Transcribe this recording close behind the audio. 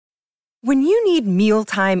When you need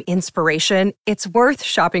mealtime inspiration, it's worth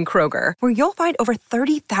shopping Kroger, where you'll find over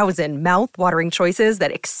 30,000 mouth-watering choices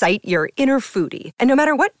that excite your inner foodie. And no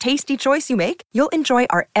matter what tasty choice you make, you'll enjoy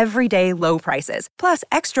our everyday low prices, plus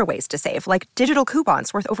extra ways to save, like digital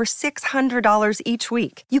coupons worth over $600 each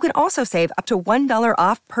week. You can also save up to $1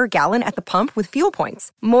 off per gallon at the pump with fuel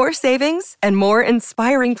points. More savings and more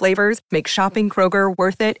inspiring flavors make shopping Kroger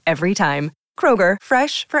worth it every time. Kroger,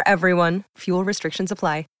 fresh for everyone. Fuel restrictions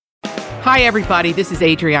apply. Hi, everybody. This is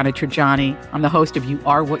Adriana Trajani. I'm the host of You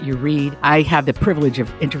Are What You Read. I have the privilege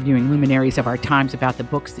of interviewing luminaries of our times about the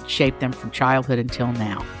books that shaped them from childhood until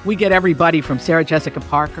now. We get everybody from Sarah Jessica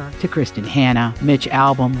Parker to Kristen Hanna, Mitch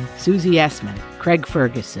Albom, Susie Essman, Craig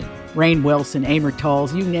Ferguson, Rainn Wilson, Amor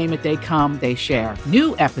Tolls, you name it, they come, they share.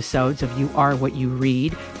 New episodes of You Are What You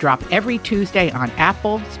Read drop every Tuesday on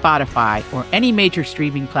Apple, Spotify, or any major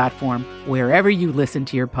streaming platform wherever you listen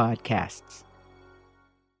to your podcasts.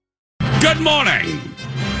 Good morning,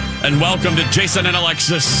 and welcome to Jason and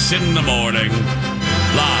Alexis in the Morning,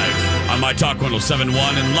 live on My Talk 107.1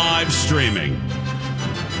 and live streaming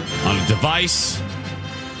on a device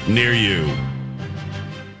near you.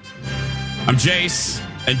 I'm Jace,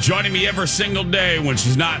 and joining me every single day when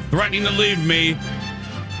she's not threatening to leave me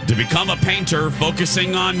to become a painter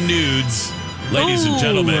focusing on nudes. Ladies and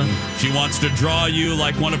gentlemen, she wants to draw you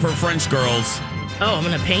like one of her French girls. Oh, I'm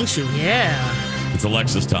going to paint you, yeah. It's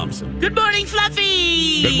Alexis Thompson. Good morning,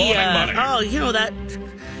 Fluffy. Good morning, buddy. Oh, you know that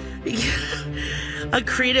a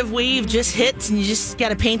creative wave just hits and you just got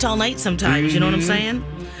to paint all night sometimes. Mm-hmm. You know what I'm saying?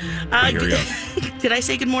 Did I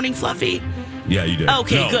say good morning, Fluffy? Yeah, you did.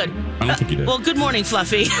 Okay, good. I don't think you did. Well, good morning,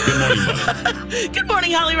 Fluffy. Good morning, buddy. Good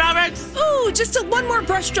morning, Holly Roberts. Ooh, just one more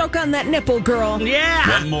brushstroke on that nipple, girl.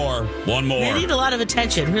 Yeah. One more. They need a lot of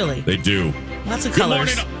attention, really. They do. Lots of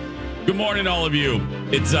colors. Good morning, all of you.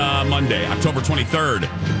 It's Monday, October 23rd,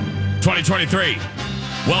 2023.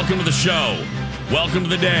 Welcome to the show. Welcome to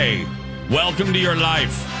the day. Welcome to your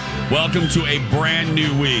life. Welcome to a brand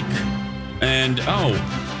new week. And,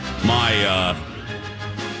 my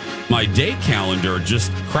day calendar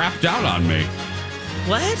just crapped out on me.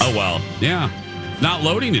 What? Oh, well, yeah. Not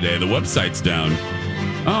loading today. The website's down.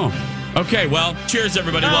 Oh, okay. Well, cheers,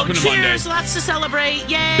 everybody. Welcome to Monday. Cheers. Lots to celebrate.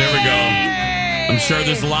 Yay. There we go. I'm sure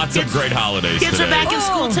there's lots of great holidays kids today. Kids are back in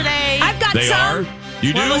school today. I've got they some. Are?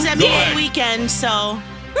 You do? Well, it was NBA weekend, so.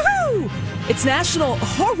 Woohoo! It's National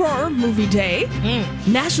Horror Movie Day.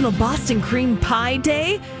 National Boston Cream Pie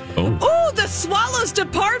Day. Oh, the Swallows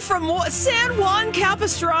Depart from San Juan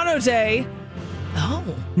Capistrano Day. Oh.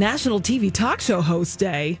 National TV Talk Show Host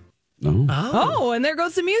Day. Oh, and there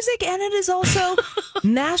goes the music. And it is also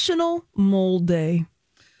National Mole Day.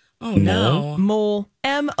 Oh, no. Mole.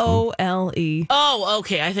 M-O-L-E. Oh,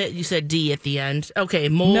 okay. I thought you said D at the end. Okay,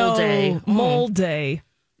 Mole Day. Mole Day.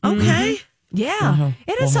 Okay. Mm-hmm. Yeah.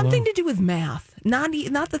 It has something to do with math. Not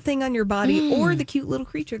the thing on your body or the cute little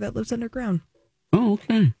creature that lives underground. Oh,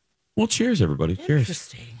 okay. Well, cheers, everybody.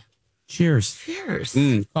 Interesting. Cheers.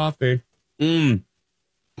 Coffee.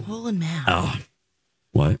 Mole and math. Oh.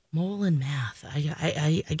 What? Mole and math.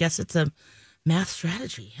 I guess it's a math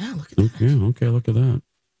strategy. Yeah, look at that. Okay, look at that.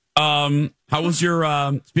 How was your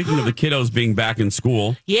speaking of the kiddos being back in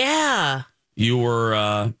school? Yeah. You were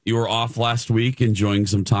off last week enjoying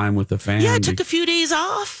some time with the family. Yeah, I took a few days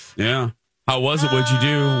off. Yeah. How was it? What'd you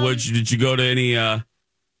do? Did you go to any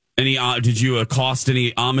did you accost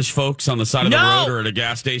any Amish folks on the side of the road or at a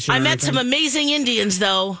gas station? I met some amazing Indians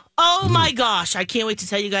though. Oh my gosh, I can't wait to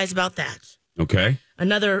tell you guys about that. Okay.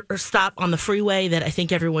 Another stop on the freeway that I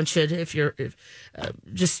think everyone should if you're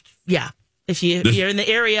If you're in the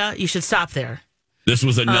area, you should stop there. This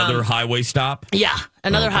was another highway stop? Yeah,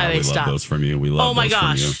 another highway we stop. Love those from you. We love Oh my those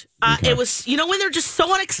gosh. from you. Okay. It was, when they're just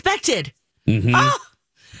so unexpected. Mm-hmm.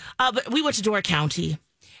 But we went to Door County,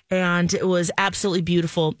 and it was absolutely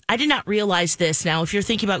beautiful. I did not realize this. Now, if you're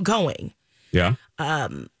thinking about going, yeah,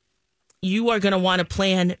 you are going to want to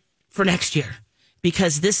plan for next year,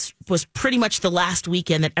 because this was pretty much the last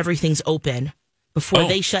weekend that everything's open before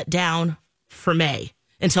they shut down for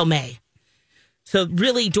until May. So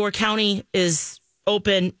really, Door County is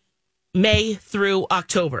open May through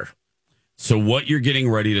October. So what you're getting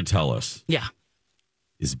ready to tell us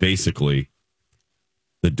is basically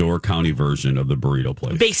the Door County version of the burrito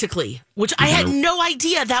place. Basically, which I had no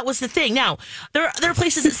idea that was the thing. Now, there are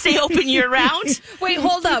places that stay open year-round. Wait,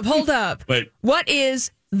 hold up. Wait. What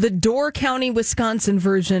is the Door County, Wisconsin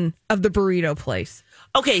version of the burrito place?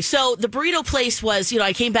 Okay, so the burrito place was,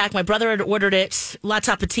 I came back. My brother had ordered it. La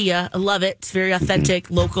Tapatia. I love it. It's very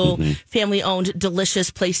authentic, local, family-owned,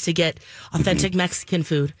 delicious place to get authentic Mexican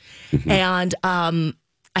food. And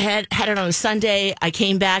I had it on a Sunday. I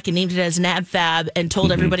came back and named it as Nab Fab and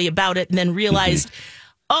told everybody about it, and then realized,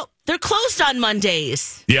 oh, they're closed on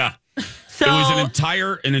Mondays. Yeah. So, it was an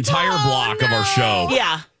entire block of our show.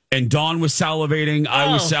 Yeah. And Dawn was salivating.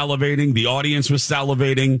 I was salivating. The audience was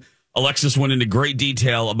salivating. Alexis went into great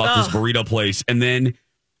detail about this burrito place. And then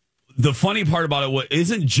the funny part about it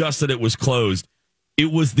isn't just that it was closed.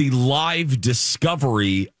 It was the live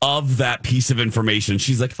discovery of that piece of information.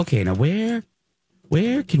 She's like, okay, now where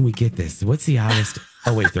can we get this? What's the hours?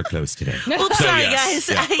 Oh, wait, they're closed today. Oops, So, sorry, yes.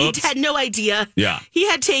 guys. Yeah. I had no idea. Yeah. He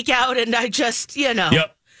had takeout, and I just,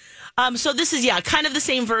 Yep. So this is, kind of the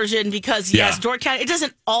same version because, Yeah. yes, Door County, it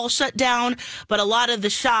doesn't all shut down, but a lot of the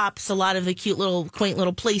shops, a lot of the cute little, quaint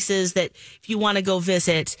little places that if you want to go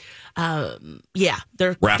visit, they're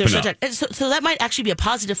shut down. And so that might actually be a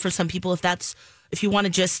positive for some people if you want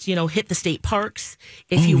to just, hit the state parks,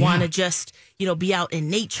 if you want to just, be out in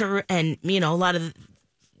nature and, you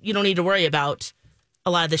don't need to worry about a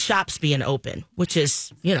lot of the shops being open, which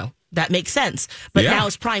is, that makes sense. But now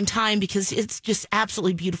is prime time because it's just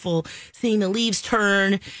absolutely beautiful seeing the leaves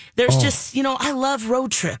turn. There's just, I love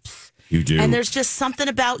road trips. You do. And there's just something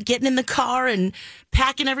about getting in the car and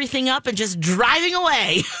packing everything up and just driving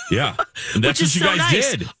away. Yeah. And that's what you guys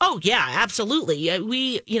did. Oh, yeah, absolutely.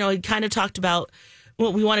 We, kind of talked about,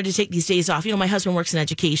 well, we wanted to take these days off. My husband works in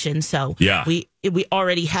education, so we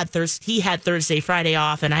already had he had Thursday, Friday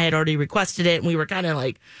off, and I had already requested it, and we were kind of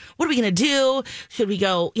like, what are we going to do? Should we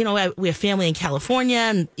go? We have family in California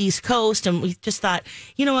and East Coast, and we just thought,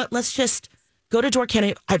 you know what, let's just go to Door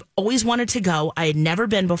County. I've always wanted to go. I had never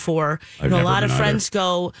been before. A lot of friends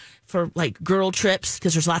go for like girl trips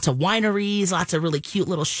because there's lots of wineries, lots of really cute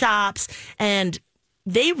little shops, and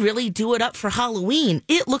they really do it up for Halloween.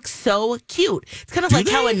 It looks so cute. It's kind of like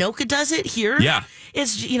how Anoka does it here. Yeah.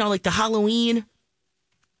 It's, like the Halloween,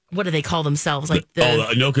 what do they call themselves?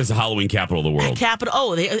 Anoka's the Halloween capital of the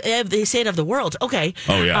world. They say it of the world. Okay.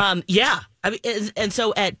 Oh, yeah. Yeah. I mean, and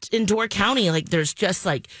so in Door County, there's just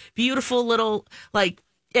beautiful little,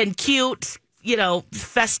 and cute,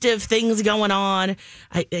 festive things going on.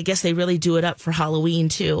 I guess they really do it up for Halloween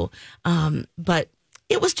too. But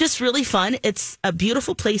it was just really fun. It's a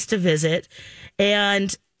beautiful place to visit.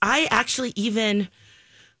 And I actually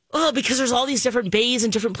because there's all these different bays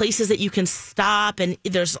and different places that you can stop. And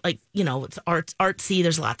there's it's artsy.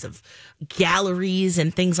 There's lots of galleries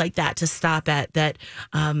and things like that to stop at that.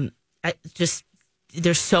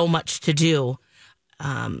 There's so much to do.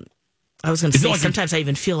 I was going to say, sometimes I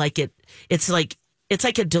even feel like it's like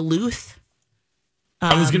a Duluth.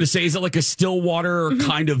 I was going to say, is it like a Stillwater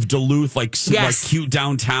kind of Duluth, like cute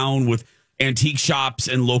downtown with antique shops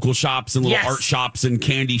and local shops and little art shops and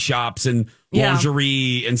candy shops and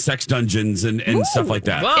lingerie and sex dungeons and stuff like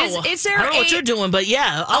that? Whoa. Is there I don't know what you're doing, but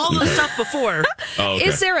all the stuff before. Okay.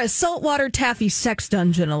 Is there a saltwater taffy sex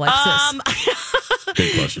dungeon, Alexis?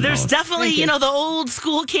 Good question. There's definitely, the old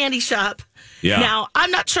school candy shop. Yeah. Now, I'm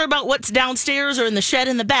not sure about what's downstairs or in the shed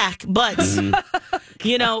in the back, but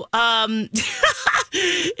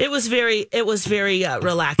it was very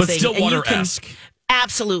relaxing. But Stillwater-esque.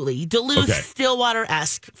 Absolutely. Duluth,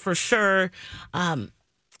 Stillwater-esque for sure.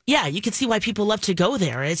 You can see why people love to go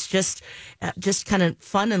there. It's just kind of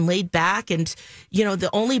fun and laid back. And, the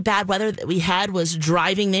only bad weather that we had was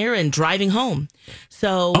driving there and driving home.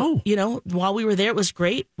 So, while we were there, it was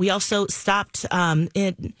great. We also stopped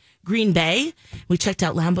in Green Bay. We checked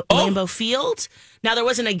out Lambeau Field. Now, there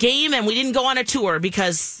wasn't a game and we didn't go on a tour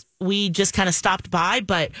because we just kind of stopped by.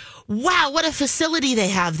 But wow, what a facility they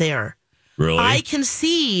have there. Really? I can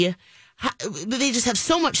see they just have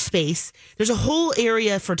so much space. There's a whole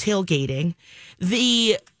area for tailgating.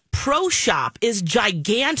 The pro shop is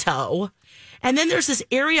giganto. And then there's this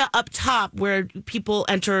area up top where people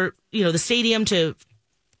enter, the stadium to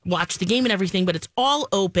watch the game and everything, but it's all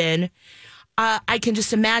open. I can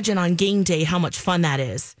just imagine on game day how much fun that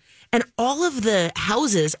is. And all of the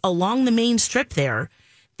houses along the main strip there,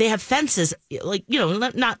 they have fences,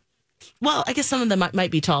 not well, I guess some of them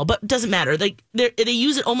might be tall, but it doesn't matter. They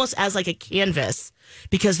use it almost as like a canvas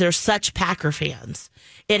because they're such Packer fans.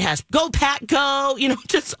 It has "Go Pack Go,"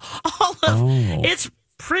 just all of it's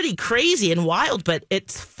pretty crazy and wild, but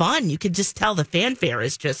it's fun. You could just tell the fanfare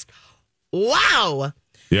is just wow.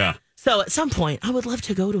 Yeah. So at some point, I would love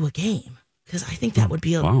to go to a game because I think that would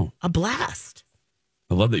be a blast.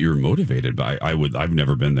 I love that you're motivated by. I've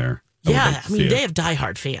never been there. They have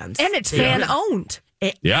diehard fans, and it's fan owned.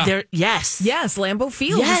 Yes, Lambeau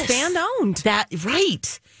Field is fan owned. That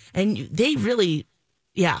right, and they really,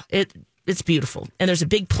 it's beautiful. And there's a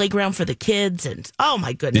big playground for the kids, and oh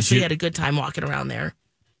my goodness, we had a good time walking around there.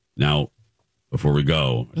 Now, before we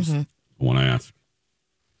go, I want to ask: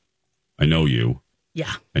 I know you.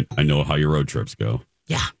 Yeah. I know how your road trips go.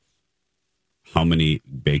 Yeah. How many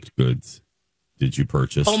baked goods did you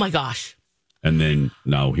purchase? Oh, my gosh. And then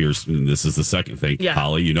now this is the second thing. Yeah.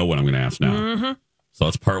 Holly, you know what I'm going to ask now. Mm-hmm. So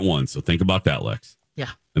that's part one. So think about that, Lex. Yeah.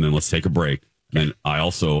 And then let's take a break. And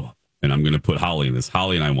I'm going to put Holly in this.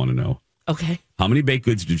 Holly and I want to know. Okay. How many baked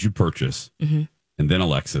goods did you purchase? Mm-hmm. And then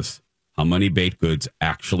Alexis, how many baked goods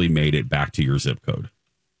actually made it back to your zip code?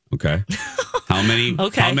 Okay. How many?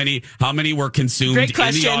 Okay. How many were consumed in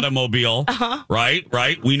the automobile? Uh-huh.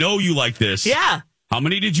 Right. We know you like this. Yeah. How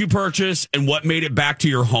many did you purchase and what made it back to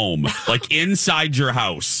your home? Like inside your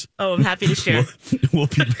house? Oh, I'm happy to share. We'll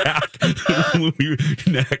be back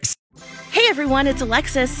next. Hey everyone, it's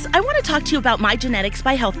Alexis. I want to talk to you about My Genetics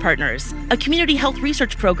by Health Partners, a community health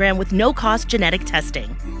research program with no-cost genetic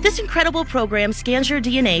testing. This incredible program scans your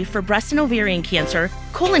DNA for breast and ovarian cancer,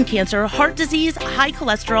 colon cancer, heart disease, high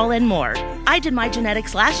cholesterol, and more. I did My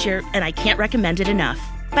Genetics last year, and I can't recommend it enough.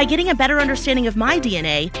 By getting a better understanding of my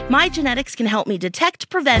DNA, My Genetics can help me detect,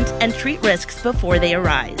 prevent, and treat risks before they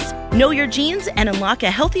arise. Know your genes and unlock a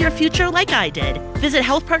healthier future like I did. Visit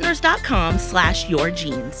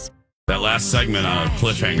healthpartners.com/yourgenes. That last segment on a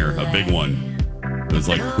cliffhanger, a big one. It was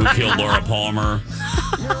like, who killed Laura Palmer?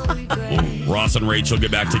 Will Ross and Rachel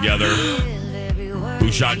get back together?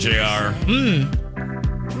 Who shot JR?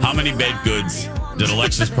 How many baked goods did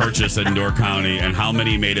Alexis purchase in Door County, and how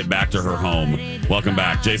many made it back to her home? Welcome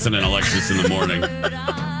back, Jason and Alexis in the morning.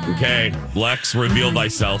 Okay, Lex, reveal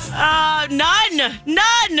thyself. None.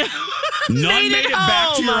 None made it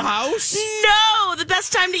back to your house? No, the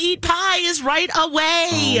best time to eat pie is right away.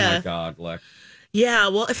 Oh, my God, Lex. Yeah,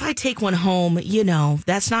 well, if I take one home,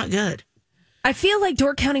 that's not good. I feel like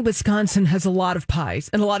Door County, Wisconsin has a lot of pies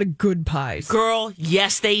and a lot of good pies. Girl,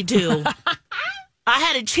 yes, they do. I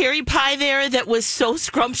had a cherry pie there that was so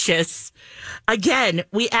scrumptious. Again,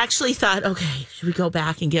 we actually thought, okay, should we go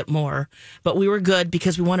back and get more? But we were good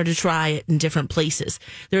because we wanted to try it in different places.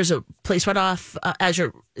 There's a place right off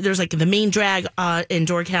there's like the main drag in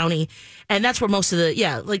Door County, and that's where most of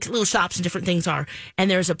the, like little shops and different things are. And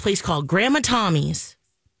there's a place called Grandma Tommy's.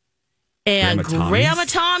 And Grandma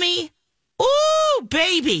Tommy, ooh,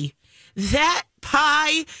 baby, that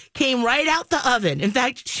pie came right out the oven. In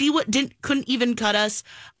fact, she couldn't even cut us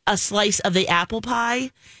a slice of the apple pie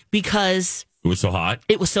because it was so hot.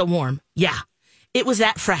 It was so warm. Yeah, it was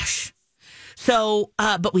that fresh. So,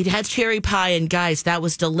 but we'd had cherry pie, and guys, that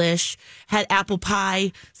was delish. Had apple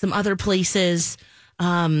pie, some other places.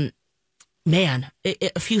 A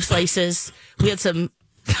few slices. We had some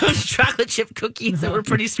chocolate chip cookies that were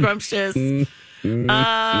pretty scrumptious.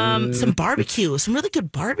 Some barbecue, some really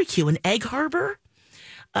good barbecue in Egg Harbor.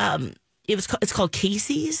 It's called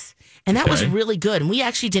Casey's, and that was really good. And we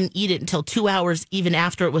actually didn't eat it until 2 hours even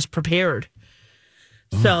after it was prepared.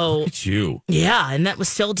 So look at you. Yeah, and that was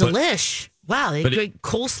still delish. Wow, they had great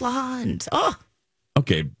coleslaw and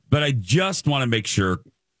Okay, but I just want to make sure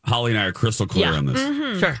Holly and I are crystal clear on this.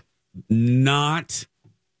 Mm-hmm. Sure. Not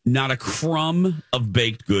a crumb of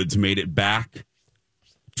baked goods made it back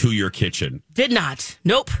to your kitchen. Did not.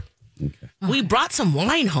 Nope. Okay. We brought some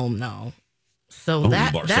wine home though. So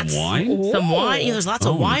that's some wine? Some wine. There's lots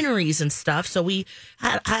of wineries and stuff. So we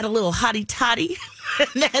had a little hottie toddy.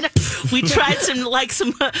 And then we tried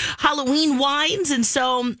some Halloween wines. And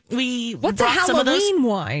so we What's a Halloween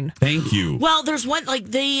wine? Thank you. Well, there's one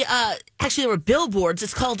there were billboards.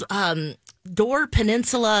 It's called Door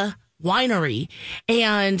Peninsula Winery.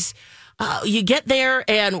 And you get there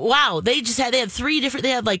and wow, they had three different,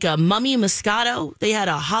 they had like a mummy Moscato. They had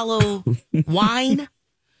a hollow wine.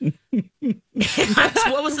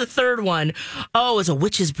 What was the third one? Oh, it was a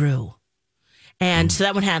witch's brew. And so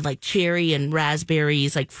that one had like cherry and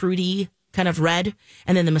raspberries, like fruity kind of red.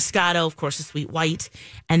 And then the Moscato, of course, the sweet white.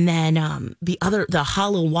 And then the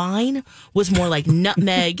hollow wine was more like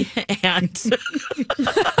nutmeg and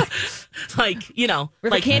like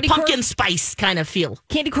candy pumpkin corn? Spice kind of feel.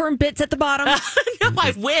 Candy corn bits at the bottom. No,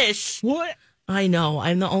 I wish. What? I know.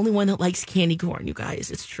 I'm the only one that likes candy corn, you guys.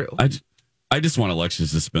 It's true. I just want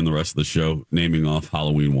Alexis to spend the rest of the show naming off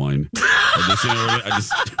Halloween wine.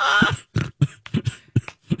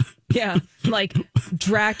 Yeah, like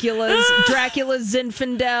Dracula's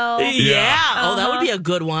Zinfandel. Yeah. Oh, that would be a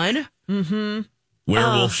good one. Mm-hmm.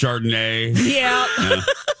 Werewolf Chardonnay. Yeah.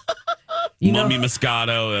 Mummy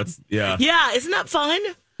Moscato. Yeah, isn't that fun?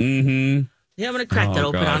 Mm-hmm. Yeah, I'm going to crack that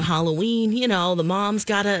open on Halloween. The mom's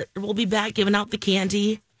we'll be back giving out the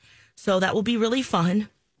candy. So that will be really fun.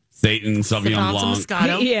 Satan, Sauvignon Blanc.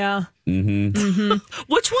 Moscato. Yeah.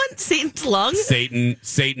 Which one? Satan's lung? Satan,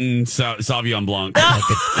 Sauvignon Blanc.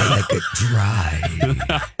 I like it dry.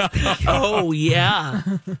 Oh, yeah.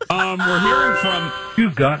 We're hearing from...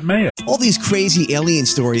 You've got mail. All these crazy alien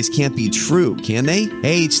stories can't be true, can they?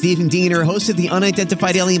 Hey, it's Stephen Diener, host of the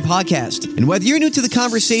Unidentified Alien Podcast. And whether you're new to the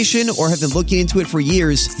conversation or have been looking into it for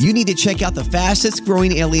years, you need to check out the fastest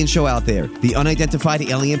growing alien show out there, the Unidentified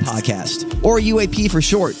Alien Podcast, or UAP for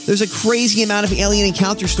short. There's a crazy amount of alien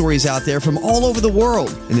encounter stories out there from all over the world.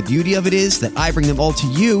 And the beauty of it is that I bring them all to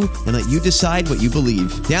you and let you decide what you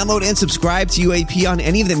believe. Download and subscribe to UAP on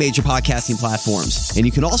any of the major podcasting platforms. And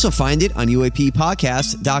you can also find it on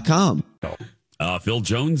UAPpodcast.com. Phil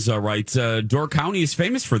Jones writes, Door County is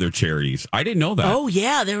famous for their cherries. I didn't know that. Oh,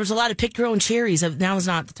 yeah. There was a lot of pick your own cherries. Now is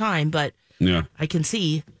not the time, but yeah, I can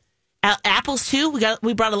see. Apples, too.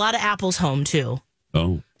 We brought a lot of apples home, too.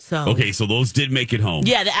 Oh. So okay, so those did make it home.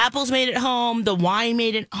 Yeah, the apples made it home. The wine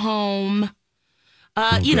made it home.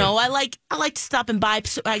 You know, I like to stop and buy.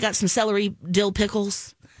 I got some celery dill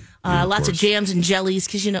pickles. Lots of jams and jellies,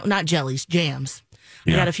 because, you know, not jellies, jams.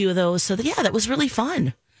 I got a few of those. So, yeah, that was really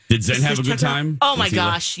fun. Did Zen have a good time? Oh, my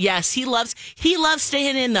gosh. Yes, he loves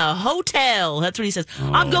staying in the hotel. That's what he says.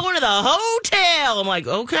 I'm going to the hotel. I'm like,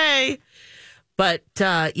 okay. But,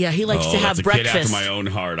 yeah, he likes to have that's breakfast. A kid after my own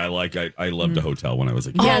heart. I loved a hotel when I was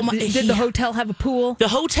a kid. Yeah, did the hotel have a pool? The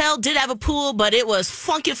hotel did have a pool, but it was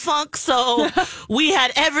funky funk, so we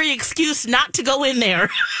had every excuse not to go in there.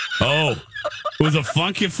 Oh, it was a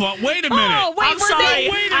funky funk. Wait a minute. Oh, wait, I'm sorry.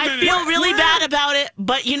 Wait a I minute. feel really bad about it,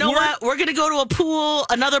 but you know what? We're going to go to a pool,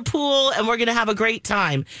 another pool, and we're going to have a great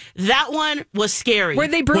time. That one was scary. Were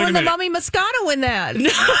they brewing the Mummy Moscato in that?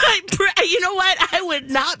 You know what? I would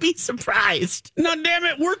not be surprised. No, damn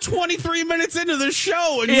it. We're 23 minutes into the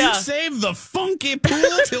show, and Yeah. you saved the funky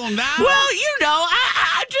pool till now? Well, you know,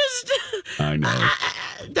 I just... I know.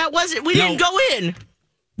 That wasn't... We didn't go in.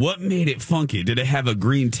 What made it funky? Did it have a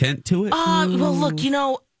green tint to it? Well, look, you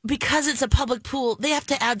know, because it's a public pool, they have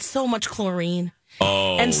to add so much chlorine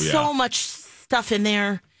and so much stuff in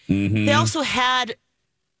there. Mm-hmm. They also had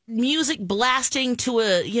music blasting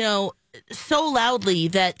to so loudly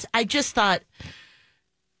that I just thought,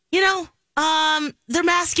 they're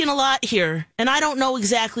masking a lot here, and I don't know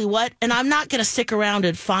exactly what, and I'm not going to stick around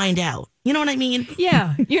and find out. You know what I mean?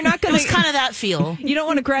 Yeah, you're not going to. It was kind of that feel. You don't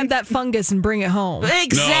want to grab that fungus and bring it home.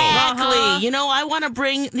 Exactly. No. Uh-huh. You know, I want to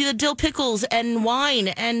bring the dill pickles and wine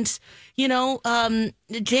and,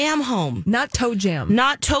 jam home. Not toe jam.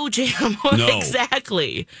 Not toe jam. No.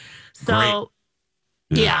 Exactly. So,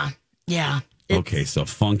 yeah. Okay, so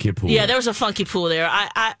funky pool. Yeah, there was a funky pool there.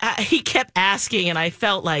 He kept asking, and I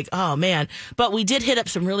felt like, oh, man. But we did hit up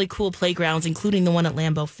some really cool playgrounds, including the one at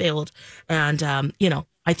Lambeau Field. And,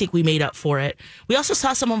 I think we made up for it. We also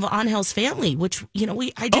saw some of Angel's family, which,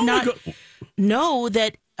 I did not know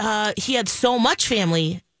that he had so much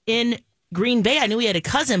family in Green Bay. I knew he had a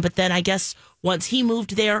cousin, but then I guess once he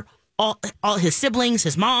moved there, all his siblings,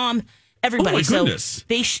 his mom, everybody. Oh, my goodness.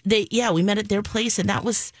 So we met at their place, and that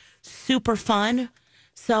was super fun.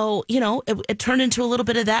 So, it turned into a little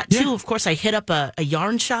bit of that, too. Yeah. Of course, I hit up a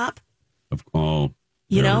yarn shop. We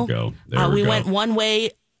go. We went one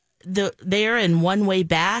way there and one way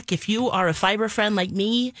back. If you are a fiber friend like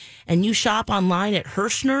me and you shop online at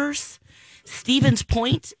Hirschner's, Stevens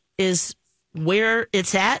Point is where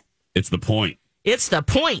it's at. It's the point. It's the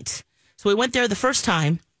point. So we went there the first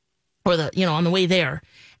time, or on the way there,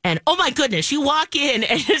 and oh my goodness, you walk in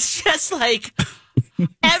and it's just like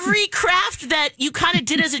every craft that you kind of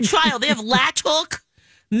did as a child. They have latch hook,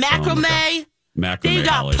 macrame. They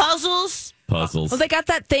got puzzles. Well, they got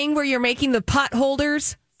that thing where you're making the pot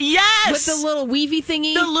holders. Yes. With the little weavy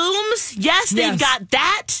thingy. The looms. Yes, they've got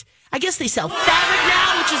that. I guess they sell fabric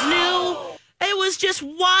now, which is new. It was just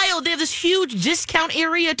wild. They have this huge discount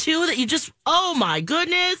area, too, that you just, oh, my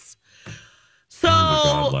goodness. So,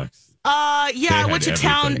 oh my God, Lex. I went to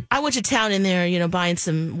town. I went to town in there, buying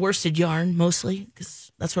some worsted yarn, mostly,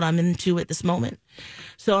 because that's what I'm into at this moment.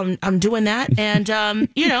 So I'm doing that, and I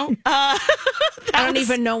don't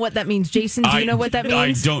even know what that means. Jason, do you know what that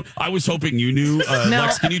means? I don't. I was hoping you knew. No.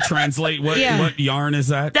 Lex, can you translate what yarn is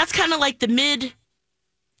that? That's kind of like the mid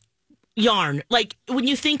yarn. Like when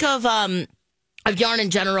you think of yarn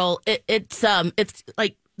in general, it's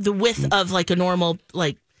like the width of like a normal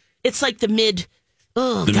it's like the mid.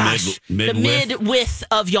 Oh gosh, the mid width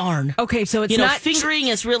of yarn. Okay, so it's not fingering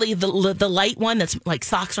is really the light one. That's like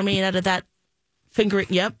socks are made out of that. Fingering,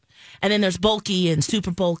 yep. And then there's bulky and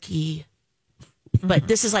super bulky. But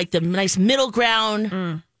this is like the nice middle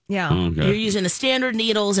ground. Yeah. Okay. You're using the standard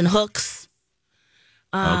needles and hooks.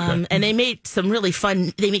 Okay. And they made some really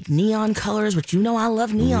fun. They make neon colors, which I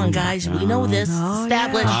love neon, guys. We know this.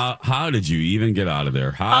 Established. How did you even get out of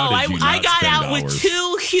there? I got out with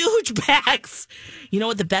 2 huge bags. You know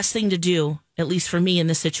what the best thing to do, at least for me in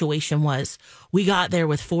this situation, was? We got there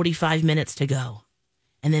with 45 minutes to go,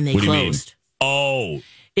 and then they closed. Oh.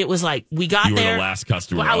 It was like, we got you were there. The last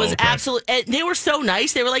customer. I was absolutely, and they were so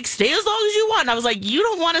nice. They were like, stay as long as you want. And I was like, you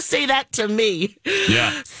don't want to say that to me.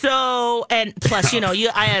 Yeah. So, and plus,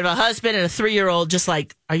 I had a husband and a 3-year-old just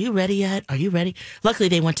like, are you ready yet? Are you ready? Luckily,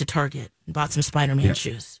 they went to Target and bought some Spider-Man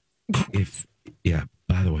shoes.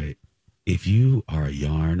 By the way, if you are a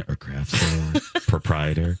yarn or craft store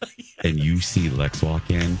proprietor and you see Lex walk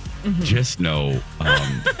in, just know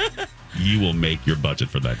you will make your budget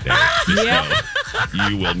for that day. Just know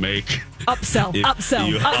you will make upsell.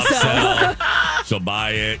 So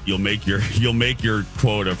buy it. You'll make your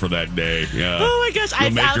quota for that day. Yeah. Oh my gosh!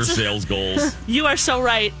 You'll make your sales goals. You are so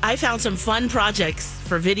right. I found some fun projects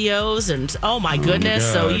for videos, and oh my goodness!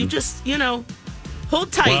 So you just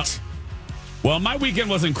hold tight. Well, my weekend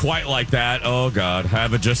wasn't quite like that. Oh, God.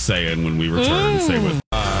 Have it just saying when we return. Say with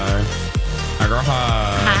hi.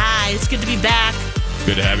 Hi. It's good to be back.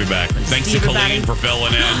 Good to have you back. Thanks to Colleen for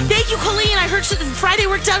filling in. Thank you, Colleen. I heard Friday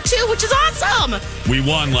worked out, too, which is awesome. We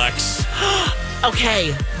won, Lex.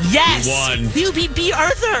 Okay. Yes. We won. You beat B.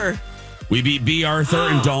 Arthur. We beat B. Arthur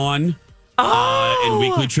and Dawn. In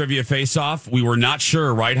Weekly Trivia Face-Off. We were not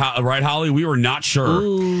sure, right, Holly? We were not sure.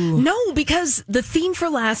 Ooh. No, because the theme for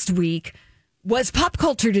last week was pop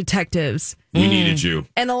culture detectives. We needed you.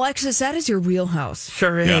 And Alexis, that is your wheelhouse.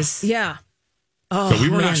 Sure is. Yeah. So we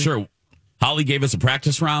were not sure. Holly gave us a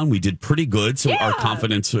practice round. We did pretty good, so our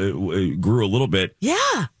confidence grew a little bit.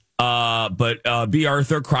 Yeah. But B.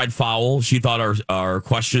 Arthur cried foul. She thought our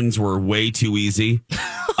questions were way too easy.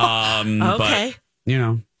 Okay.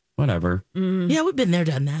 But, whatever. Yeah, we've been there,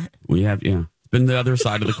 done that. We have, It's been the other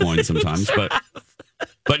side of the coin sometimes, but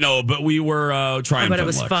we were trying. But it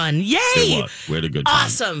was fun. Yay! It was. We had a good time.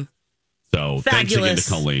 Awesome. So thanks again to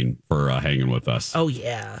Colleen for hanging with us. Oh,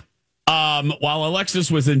 yeah. While Alexis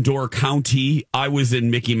was in Door County, I was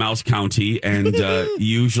in Mickey Mouse County, and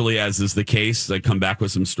usually, as is the case, I come back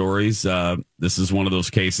with some stories. This is one of those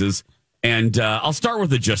cases, and I'll start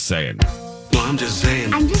with the just saying. Well, I'm just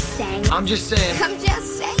saying. I'm just saying. I'm just saying. I'm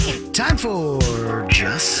just saying. Time for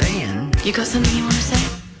just saying. You got something you want to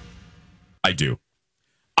say? I do.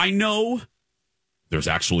 I know there's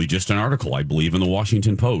actually just an article, I believe, in the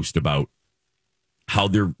Washington Post about how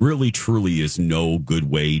there really, truly is no good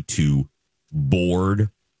way to board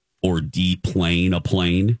or deplane a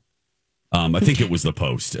plane. I think it was the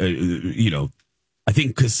Post. I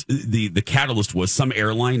think because the catalyst was some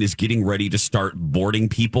airline is getting ready to start boarding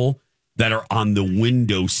people that are on the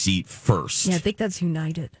window seat first. Yeah, I think that's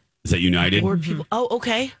United. Is that United? Board people. Oh,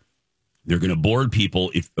 okay. They're going to board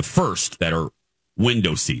people first that are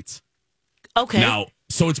window seats. Okay. Now,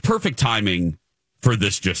 so it's perfect timing for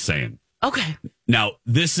this just saying. Okay. Now,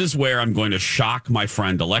 this is where I'm going to shock my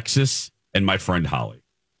friend Alexis and my friend Holly.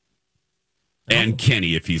 And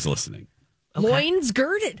Kenny, if he's listening. Okay. Loins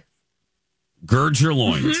girded. Gird your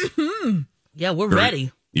loins. Yeah, we're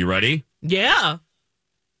ready. You ready? Yeah.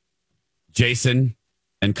 Jason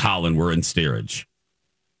and Colin were in steerage.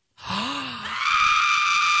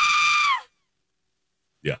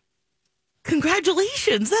 Yeah.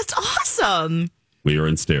 Congratulations. That's awesome. We were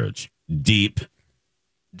in steerage. Deep.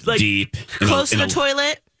 Close to the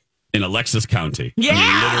toilet. In Alexis County.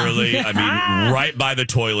 Yeah. Literally, right by the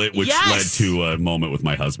toilet, which led to a moment with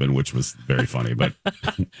my husband, which was very funny. But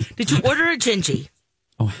did you order a Gingy?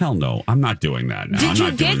 Oh, hell no. I'm not doing that now. Did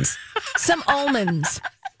you get some almonds?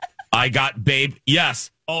 I got, babe.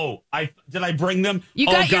 Yes. Oh, did I bring them? You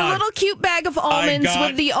got your little cute bag of almonds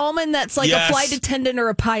with the almond that's like a flight attendant or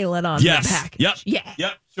a pilot on the pack. Yep. Yeah.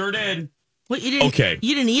 Yep. Sure did. What, you didn't? Okay.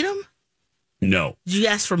 You didn't eat them? No. Did you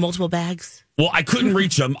ask for multiple bags? Well, I couldn't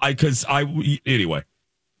reach them anyway.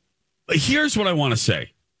 Here's what I want to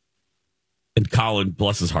say. And Colin,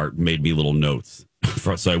 bless his heart, made me little notes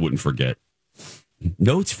so I wouldn't forget.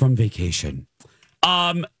 Notes from vacation.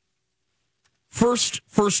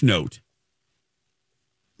 First note.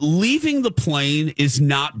 Leaving the plane is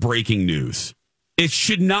not breaking news. It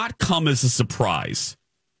should not come as a surprise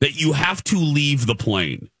that you have to leave the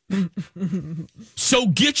plane. So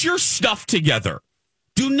get your stuff together.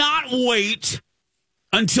 Do not wait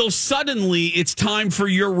until suddenly it's time for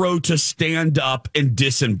your row to stand up and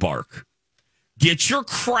disembark. Get your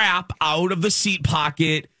crap out of the seat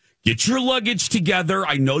pocket. Get your luggage together.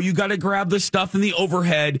 I know you got to grab the stuff in the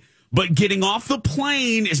overhead, but getting off the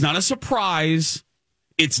plane is not a surprise.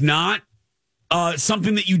 It's not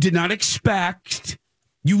something that you did not expect.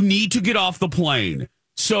 You need to get off the plane.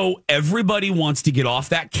 So everybody wants to get off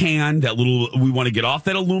that can, we want to get off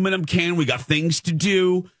that aluminum can. We got things to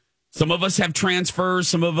do. Some of us have transfers.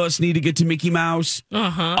 Some of us need to get to Mickey Mouse.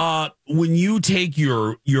 When you take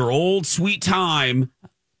your old sweet time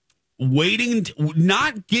waiting,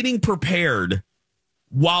 not getting prepared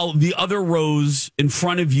while the other rows in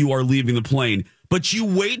front of you are leaving the plane, but you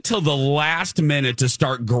wait till the last minute to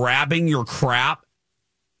start grabbing your crap,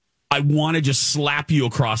 I want to just slap you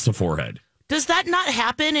across the forehead. Does that not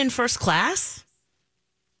happen in first class?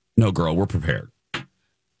 No, girl, we're prepared.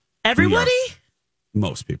 Everybody?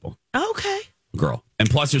 Most people. Okay. Girl. And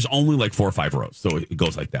plus, there's only like 4 or 5 rows, so it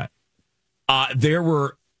goes like that. There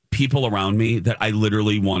were people around me that I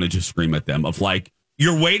literally wanted to scream at them of like,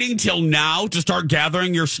 you're waiting till now to start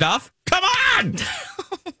gathering your stuff? Come on!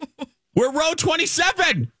 We're row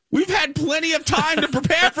 27. We've had plenty of time to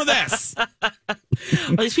prepare for this.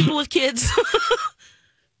 Are these people with kids?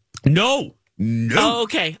 No. Oh,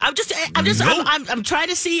 okay. I'm trying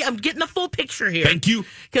to see. I'm getting the full picture here. Thank you.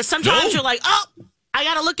 Because sometimes you're like, oh, I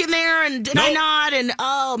got to look in there, and did I not? And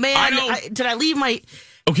oh man, did I leave my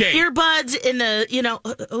earbuds in the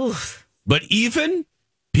But even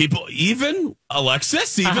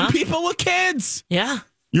Alexis, people with kids. Yeah.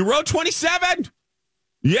 You row 27.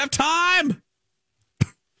 You have time.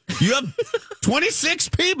 You have 26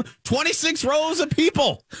 people, 26 rows of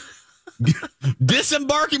people.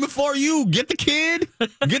 Disembarking before you get the kid,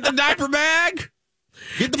 get the diaper bag,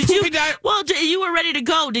 get the poopy diaper. Well, you were ready to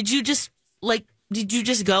go. Did you just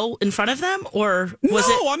go in front of them, or was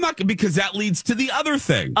it? No, I'm not, because that leads to the other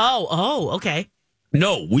thing. Oh, okay.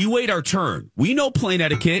 No, we wait our turn. We know plane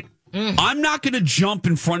etiquette. I'm not going to jump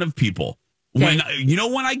in front of people. Okay.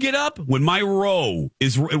 When I get up, when my row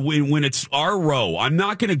is when it's our row, I'm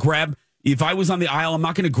not going to grab. If I was on the aisle, I'm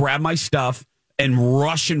not going to grab my stuff and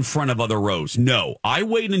rush in front of other rows. No, I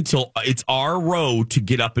wait until it's our row to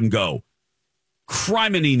get up and go.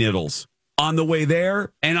 Criminy niddles. On the way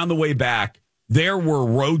there and on the way back, there were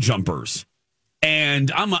row jumpers.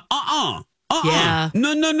 And I'm like, Yeah.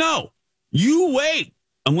 No. You wait.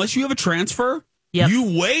 Unless you have a transfer,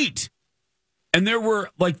 you wait. And there were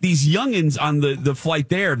like these youngins on the flight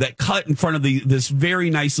there that cut in front of this very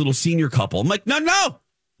nice little senior couple. I'm like, no.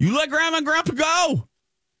 You let grandma and grandpa go.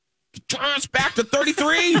 Turn us back to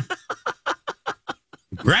 33.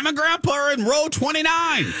 Grandma and grandpa are in row 29.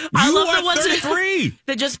 I love the ones 33.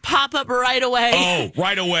 that just pop up right away. Oh,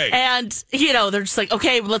 right away. And, they're just like,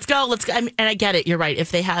 okay, let's go. And I get it. You're right.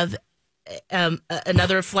 If they have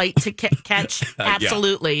another flight to catch,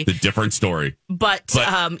 absolutely. Yeah, the different story. But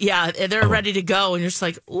they're ready to go. And you're just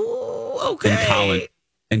like, ooh, okay.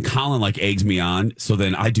 And Colin like eggs me on. So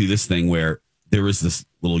then I do this thing where there was this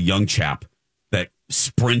little young chap that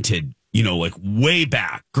sprinted, like way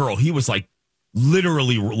back. Girl, he was like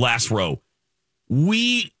literally last row.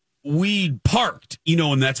 We parked,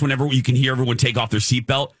 and that's whenever you can hear everyone take off their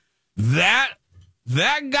seatbelt. That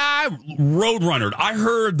guy roadrunnered. I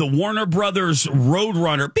heard the Warner Brothers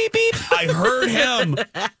Roadrunner beep beep. I heard him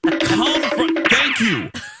come from. Thank you.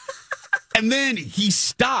 And then he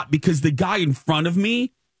stopped because the guy in front of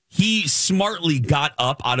me, he smartly got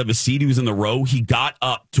up out of his seat. He was in the row. He got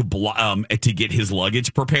up to get his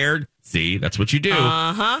luggage prepared. See, that's what you do.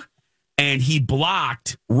 Uh-huh. And he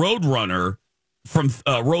blocked Roadrunner from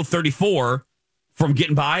row 34 from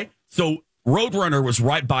getting by. So Roadrunner was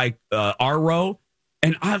right by our row.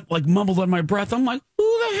 And I like mumbled under my breath. I'm like, who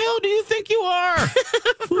the hell do you think you are?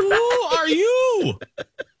 Who are you?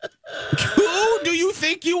 Who do you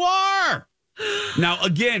think you are? Now,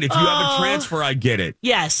 again, if you have a transfer, I get it.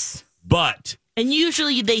 Yes. But. And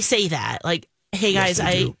usually they say that. Like, hey, guys,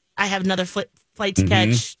 I have another flight to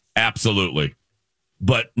catch. Absolutely.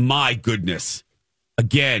 But my goodness.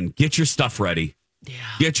 Again, get your stuff ready. Yeah.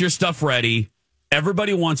 Get your stuff ready.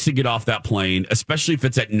 Everybody wants to get off that plane, especially if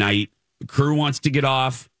it's at night. The crew wants to get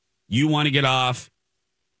off. You want to get off.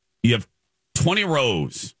 You have 20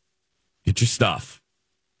 rows. Get your stuff.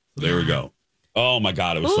 So there we go. Oh, my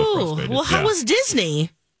God. It was so frustrating. Well, how was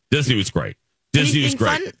Disney? Disney was great. Disney was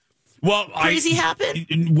great. Fun? Well, crazy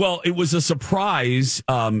happened? Well, it was a surprise.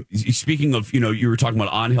 Speaking of, you were talking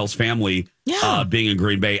about Angel's family being in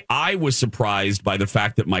Green Bay. I was surprised by the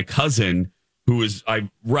fact that my cousin, I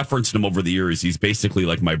referenced him over the years. He's basically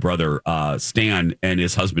like my brother, Stan, and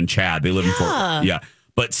his husband, Chad. They live in Fort Worth. Yeah.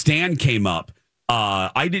 But Stan came up.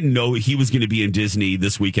 I didn't know he was going to be in Disney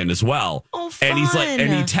this weekend as well. Oh, fun. And he's like,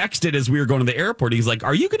 and he texted as we were going to the airport. He's like,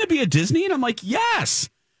 "Are you going to be at Disney?" And I'm like, "Yes."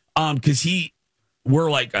 Because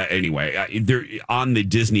we're like, anyway, they're on the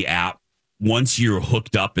Disney app. Once you're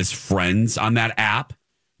hooked up as friends on that app,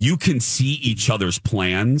 you can see each other's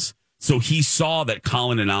plans. So he saw that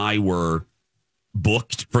Colin and I were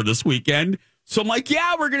booked for this weekend. So I'm like,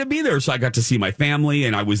 yeah, we're going to be there. So I got to see my family,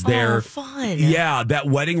 and I was there. Oh, fun. Yeah, that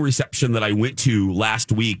wedding reception that I went to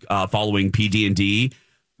last week following PD&D,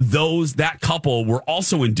 that couple were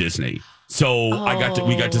also in Disney. So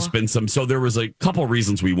we got to spend some. So there was a couple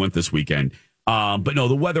reasons we went this weekend. But no,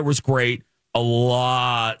 the weather was great. A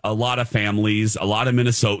lot of families, a lot of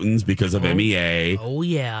Minnesotans because of MEA. Oh,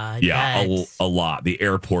 yeah. Yeah, a lot. The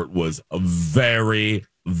airport was very,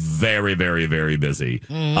 very, very, very busy.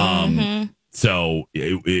 So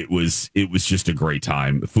it was just a great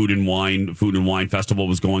time. Food and wine festival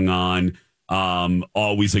was going on.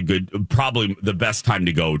 Always probably the best time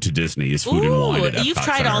to go to Disney is food and wine. At You've Epcot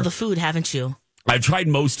tried Center. all the food, haven't you? I've tried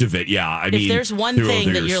most of it. Yeah, if there's one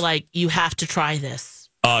thing that you're like, you have to try this.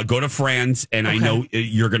 Go to France, and I know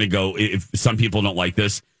you're going to go. If some people don't like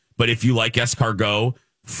this, but if you like escargot,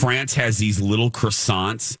 France has these little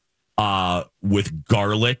croissants with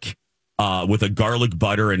garlic. With a garlic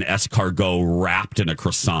butter and escargot wrapped in a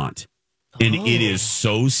croissant. And it is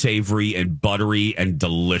so savory and buttery and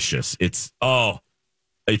delicious. It's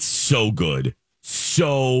so good.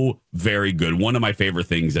 So very good. One of my favorite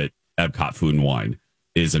things at Epcot Food and Wine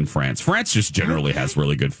is in France. France just generally has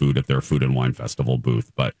really good food at their food and wine festival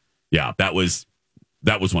booth. But yeah, that was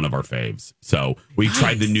one of our faves. So we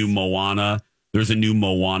tried the new Moana. There's a new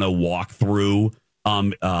Moana walkthrough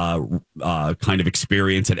kind of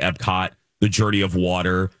experience at Epcot, the Journey of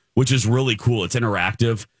Water, which is really cool. It's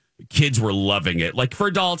interactive. Kids were loving it. Like for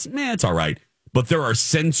adults, it's all right. But there are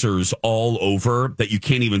sensors all over that you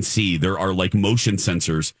can't even see. There are like motion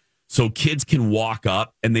sensors. So kids can walk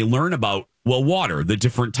up and they learn about, water, the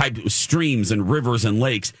different types of streams and rivers and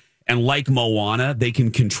lakes. And like Moana, they can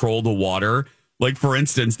control the water. Like, for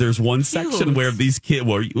instance, there's one section where these kids,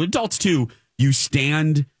 adults too, you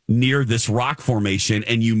stand near this rock formation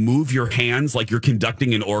and you move your hands like you're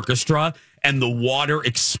conducting an orchestra, and the water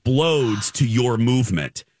explodes to your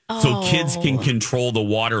movement. So kids can control the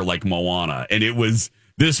water like Moana. And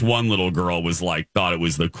this one little girl thought it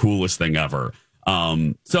was the coolest thing ever.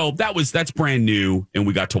 So that's brand new, and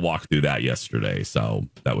we got to walk through that yesterday. So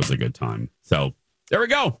that was a good time. So there we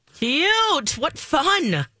go. Cute. What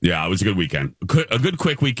fun. Yeah, it was a good weekend. A good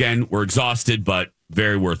quick weekend. We're exhausted, but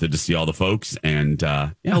very worth it to see all the folks. And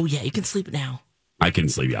Oh, yeah, you can sleep now. I can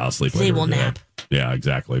sleep. Yeah, I'll sleep Today later. we'll nap. Yeah,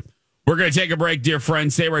 exactly. We're going to take a break, dear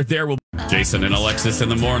friends. Stay right there. Jason and Alexis in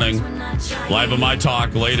the morning. Live on My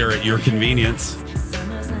Talk later at your convenience.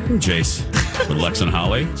 Jace with Lex and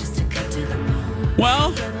Holly.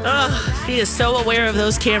 Well, she is so aware of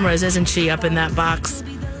those cameras, isn't she, up in that box?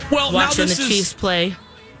 Well, watching the Chiefs play.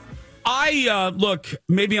 Look,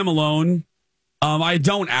 maybe I'm alone. I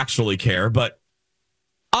don't actually care, but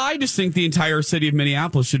I just think the entire city of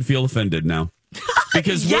Minneapolis should feel offended now.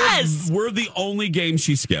 Because we're the only game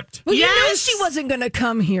she skipped. Well, you knew she wasn't going to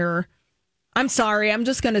come here. I'm sorry. I'm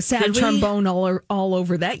just going to sad trombone all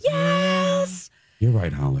over that. Yes. You're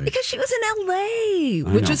right, Holly. Because she was in L.A.,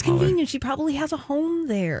 which was convenient. Holly. She probably has a home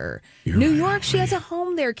there. New York, she has a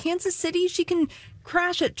home there. Kansas City, she can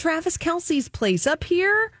crash at Travis Kelce's place. Up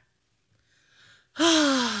here?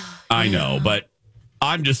 I know, but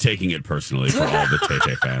I'm just taking it personally for all the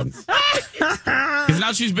Tay fans. Because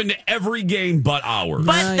now she's been to every game but ours.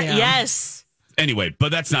 But yes. Anyway,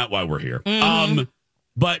 but that's not why we're here. Mm-hmm.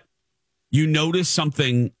 But you notice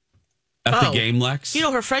something at the game, Lex? You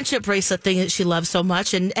know, her friendship bracelet thing that she loves so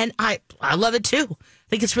much, and I love it too. I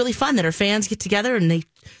think it's really fun that her fans get together and they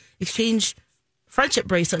exchange friendship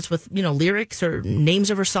bracelets with, lyrics or names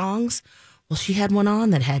of her songs. Well, she had one on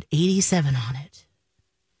that had 87 on it.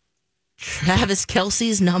 Travis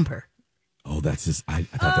Kelce's number. Oh, that's his. I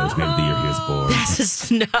thought that was maybe the year he was born. That's his,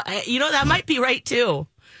 that might be right too.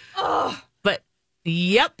 Oh. But,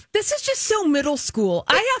 yep. This is just so middle school.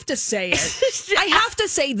 I have to say it. I have to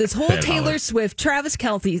say this whole Taylor Swift, Travis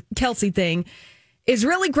Kelce thing is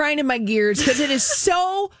really grinding my gears because it is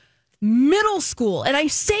so middle school. And I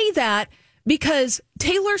say that because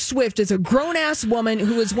Taylor Swift is a grown-ass woman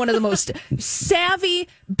who is one of the most savvy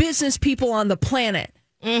business people on the planet.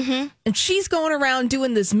 Mm-hmm. And she's going around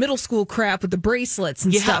doing this middle school crap with the bracelets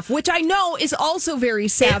and stuff, which I know is also very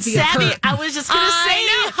savvy. It's savvy. I was just going to say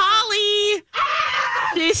that, Holly.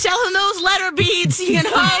 She's selling those letter beads,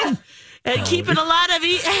 and keeping a lot of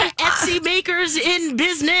Etsy makers in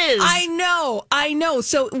business. I know.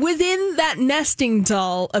 So within that nesting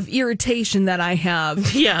doll of irritation that I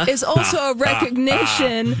have, is also a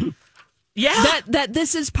recognition that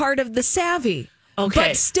this is part of the savvy. Okay.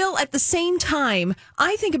 But still, at the same time,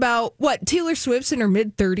 I think about Taylor Swift's in her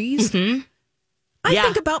mid-30s. Mm-hmm. I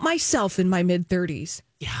think about myself in my mid-30s.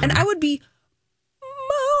 Yeah. And I would be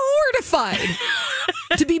mortified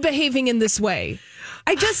to be behaving in this way.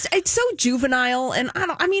 It's so juvenile, and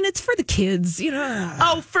it's for the kids,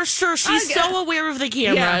 Oh, for sure. She's so aware of the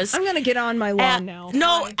cameras. Yeah, I'm going to get on my lawn now.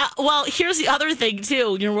 No, well, here's the other thing,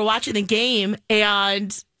 too. We're watching the game,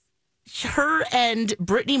 and her and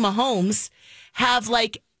Brittany Mahomes have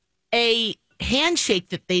like a handshake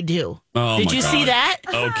that they do. Oh, Did you see that?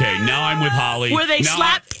 Okay, now I'm with Holly. Where they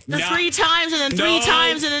slap three times and then three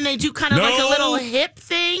times, and then they do kind of like a little hip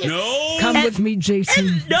thing. No. Come with me,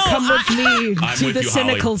 Jason. Come with me to the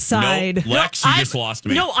cynical side. No, Lex, you just lost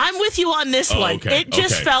me. No, I'm with you on this one. Okay, It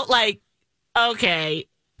just felt like, okay,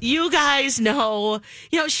 you guys know,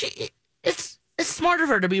 it's smart of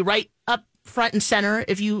her to be right up front and center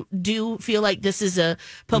if you do feel like this is a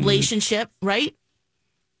publicationship, right?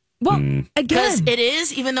 Well, again, because it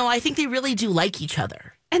is, even though I think they really do like each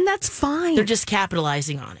other. And that's fine. They're just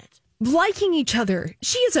capitalizing on it. Liking each other.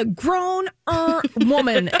 She is a grown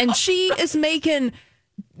woman, and she is making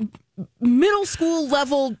middle school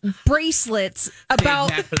level bracelets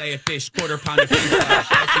about half fillet of fish, quarter pound of french fries,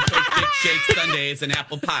 icy coke, thick shake, sundaes, and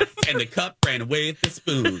apple pie, and the cup ran away with the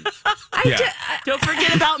spoon. Don't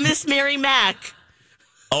forget about Miss Mary Mack.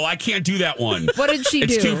 Oh, I can't do that one. What did she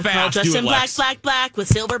do? It's too fast. Dressed in Lex. black, with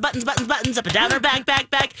silver buttons, up and down her back.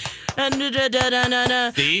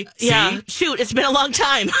 See? Yeah, See? shoot, it's been a long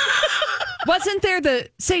time. Wasn't there the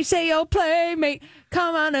say, oh, playmate,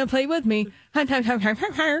 come on and play with me? No, I don't even know. We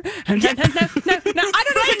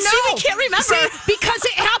can't remember. See, because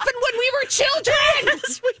it happened when we were children.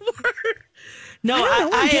 Yes, we were. No,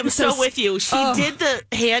 I am so with you. She did the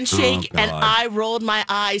handshake, and I rolled my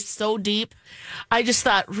eyes so deep. I just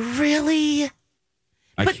thought, really?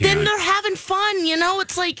 But then they're having fun,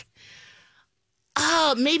 It's like,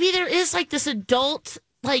 maybe there is like this adult,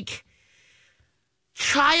 like,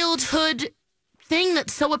 childhood thing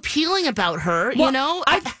that's so appealing about her,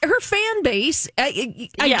 her fan base, I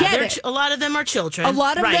get it. A lot of them are children. A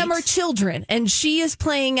lot of them are children, and she is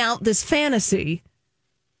playing out this fantasy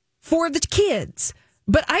for the kids.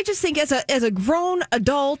 But I just think as a grown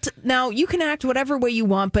adult, now you can act whatever way you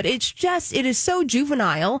want, but it is so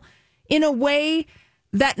juvenile in a way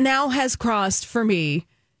that now has crossed for me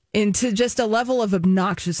into just a level of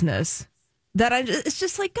obnoxiousness that it's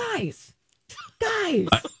just like, guys.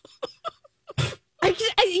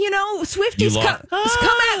 Swifties,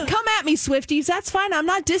 come at me, Swifties. That's fine. I'm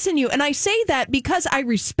not dissing you. And I say that because I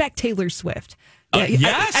respect Taylor Swift.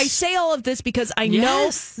 Yes. I say all of this because I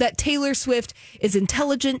know that Taylor Swift is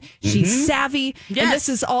intelligent. She's savvy. Yes. And this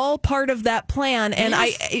is all part of that plan. And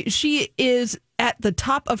she is at the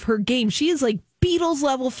top of her game. She is like Beatles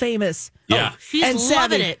level famous. Yeah. She's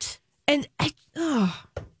loving it. And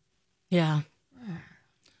yeah.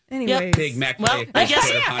 Anyway, Big Mac. Well, I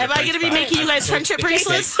guess, am I going to be making you guys friendship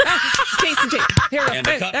bracelets? And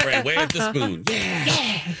the cup ran away with the spoon. Yeah.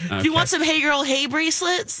 Okay. Do you want some Hey Girl Hey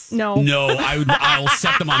bracelets? No, I'll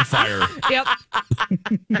set them on fire. Yep.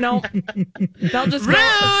 No, they'll just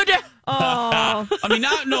rude. Oh, I mean,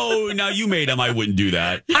 now you made them. I wouldn't do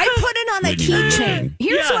that. I put it on a keychain.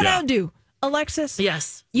 Here's what I'll do, Alexis.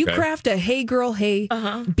 Yes. You craft a Hey Girl Hey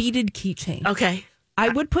beaded keychain. Okay. I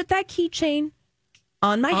would put that keychain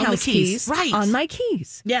on my house keys. Right. On my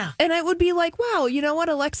keys. Yeah. And I would be like, wow, you know what?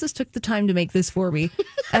 Alexis took the time to make this for me.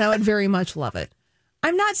 And I would very much love it.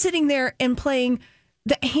 I'm not sitting there and playing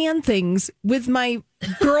the hand things with my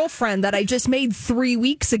girlfriend that I just made 3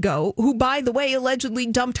 weeks ago, who, by the way, allegedly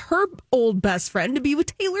dumped her old best friend to be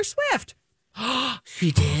with Taylor Swift.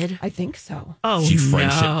 She did? I think so. Oh, she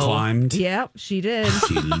friendship climbed. Yeah, she did.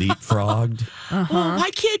 She leapfrogged. Well, why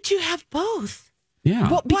can't you have both?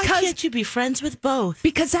 Yeah. Well, why can't you be friends with both?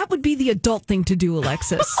 Because that would be the adult thing to do,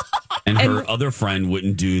 Alexis. And her other friend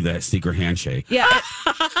wouldn't do that secret handshake. Yeah.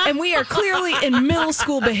 And we are clearly in middle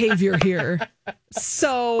school behavior here.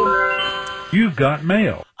 So. You've got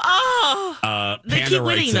mail. Oh. They keep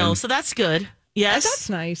winning, though, so that's good. Yes. That's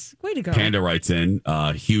nice. Way to go. Panda writes in,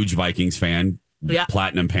 huge Vikings fan. Yeah.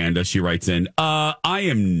 Platinum Panda. She writes in, I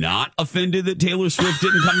am not offended that Taylor Swift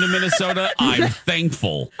didn't come to Minnesota. I'm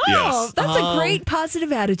thankful. Oh, that's a great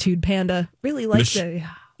positive attitude, Panda. Really like that.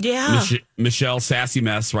 Yeah. Michelle Sassy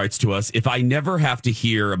Mess writes to us, if I never have to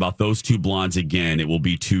hear about those two blondes again, it will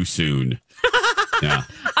be too soon. Yeah.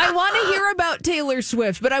 I want to hear about Taylor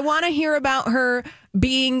Swift, but I want to hear about her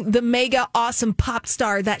being the mega awesome pop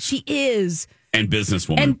star that she is. And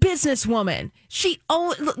businesswoman.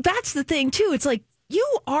 That's the thing, too. It's like, you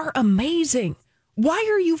are amazing. Why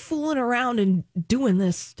are you fooling around and doing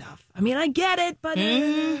this stuff? I mean, I get it, but...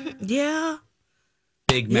 yeah.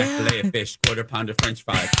 Big Mac fillet of fish, quarter pound of french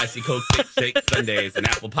fries, icy coke, thick shake, sundaes, and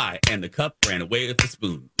apple pie, and the cup ran away with the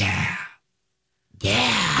spoon. Yeah.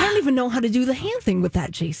 Yeah. I don't even know how to do the hand thing with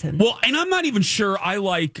that, Jason. Well, and I'm not even sure I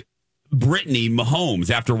like Brittany Mahomes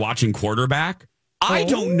after watching Quarterback. I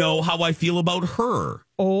don't know how I feel about her.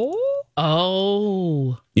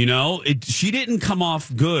 Oh. You know, she didn't come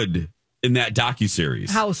off good in that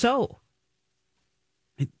docuseries. How so?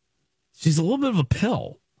 She's a little bit of a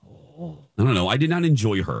pill. I don't know. I did not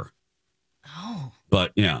enjoy her. Oh.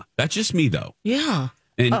 But yeah, that's just me though. Yeah.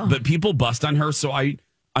 And but people bust on her, so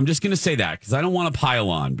I'm just going to say that because I don't want to pile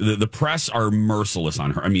on. The press are merciless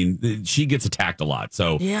on her. I mean, she gets attacked a lot,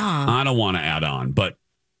 so yeah. I don't want to add on. But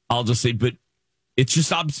I'll just say, but it's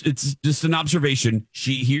just an observation.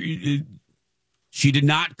 She did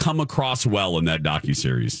not come across well in that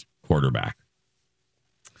docuseries, Quarterback.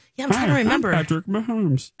 Yeah, I'm trying to remember. I'm Patrick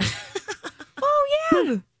Mahomes.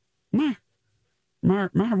 Oh yeah.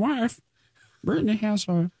 My wife, Brittany, has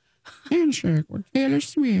a handshake with Taylor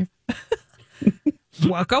Swift.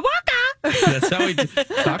 Waka waka. That's how he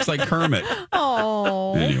talks like Kermit.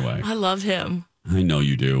 Oh. Anyway. I love him. I know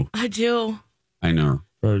you do. I do. I know.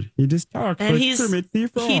 But he just talks and like Kermit the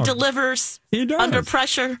Frog. He delivers He does. under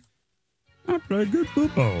pressure. I play good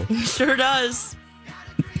football. He sure does.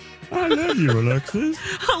 I love you, Alexis.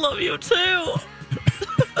 I love you too.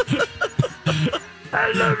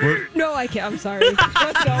 I love you. No, I can't. I'm sorry.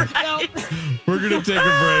 Let's go. No. We're going to take a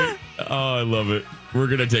break. Oh, I love it. We're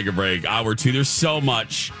going to take a break. Hour 2. There's so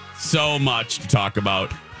much to talk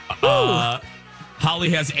about. Holly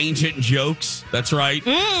has ancient jokes. That's right.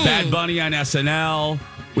 Bad Bunny on SNL.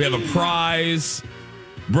 We have a prize.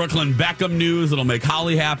 Brooklyn Beckham news that'll make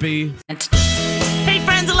Holly happy. Hey,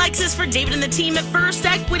 friends, Alexis for David and the team at First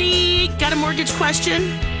Equity. Got a mortgage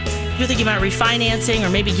question? You're thinking about refinancing or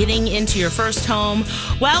maybe getting into your first home.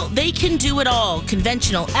 Well, they can do it all.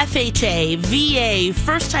 Conventional, FHA, VA,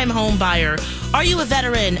 first-time home buyer. Are you a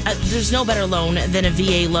veteran? There's no better loan than a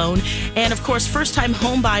VA loan. And, of course, first-time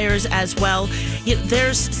home buyers as well.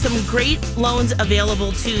 There's some great loans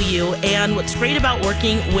available to you. And what's great about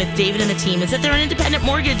working with David and the team is that they're an independent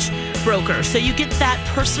mortgage broker. So you get that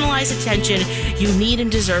personalized attention you need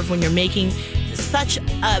and deserve when you're making such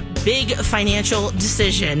a big financial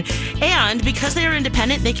decision. And because they are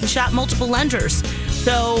independent, they can shop multiple lenders.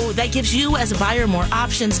 So that gives you as a buyer more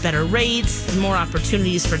options, better rates, more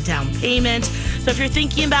opportunities for down payment. So if you're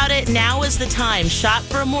thinking about it, now is the time. Shop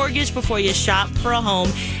for a mortgage before you shop for a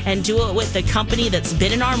home, and do it with the company that's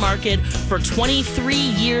been in our market for 23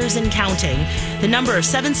 years and counting. The number is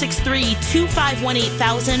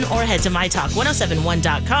 763-251-8000 or head to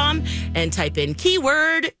mytalk1071.com and type in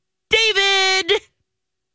keyword David.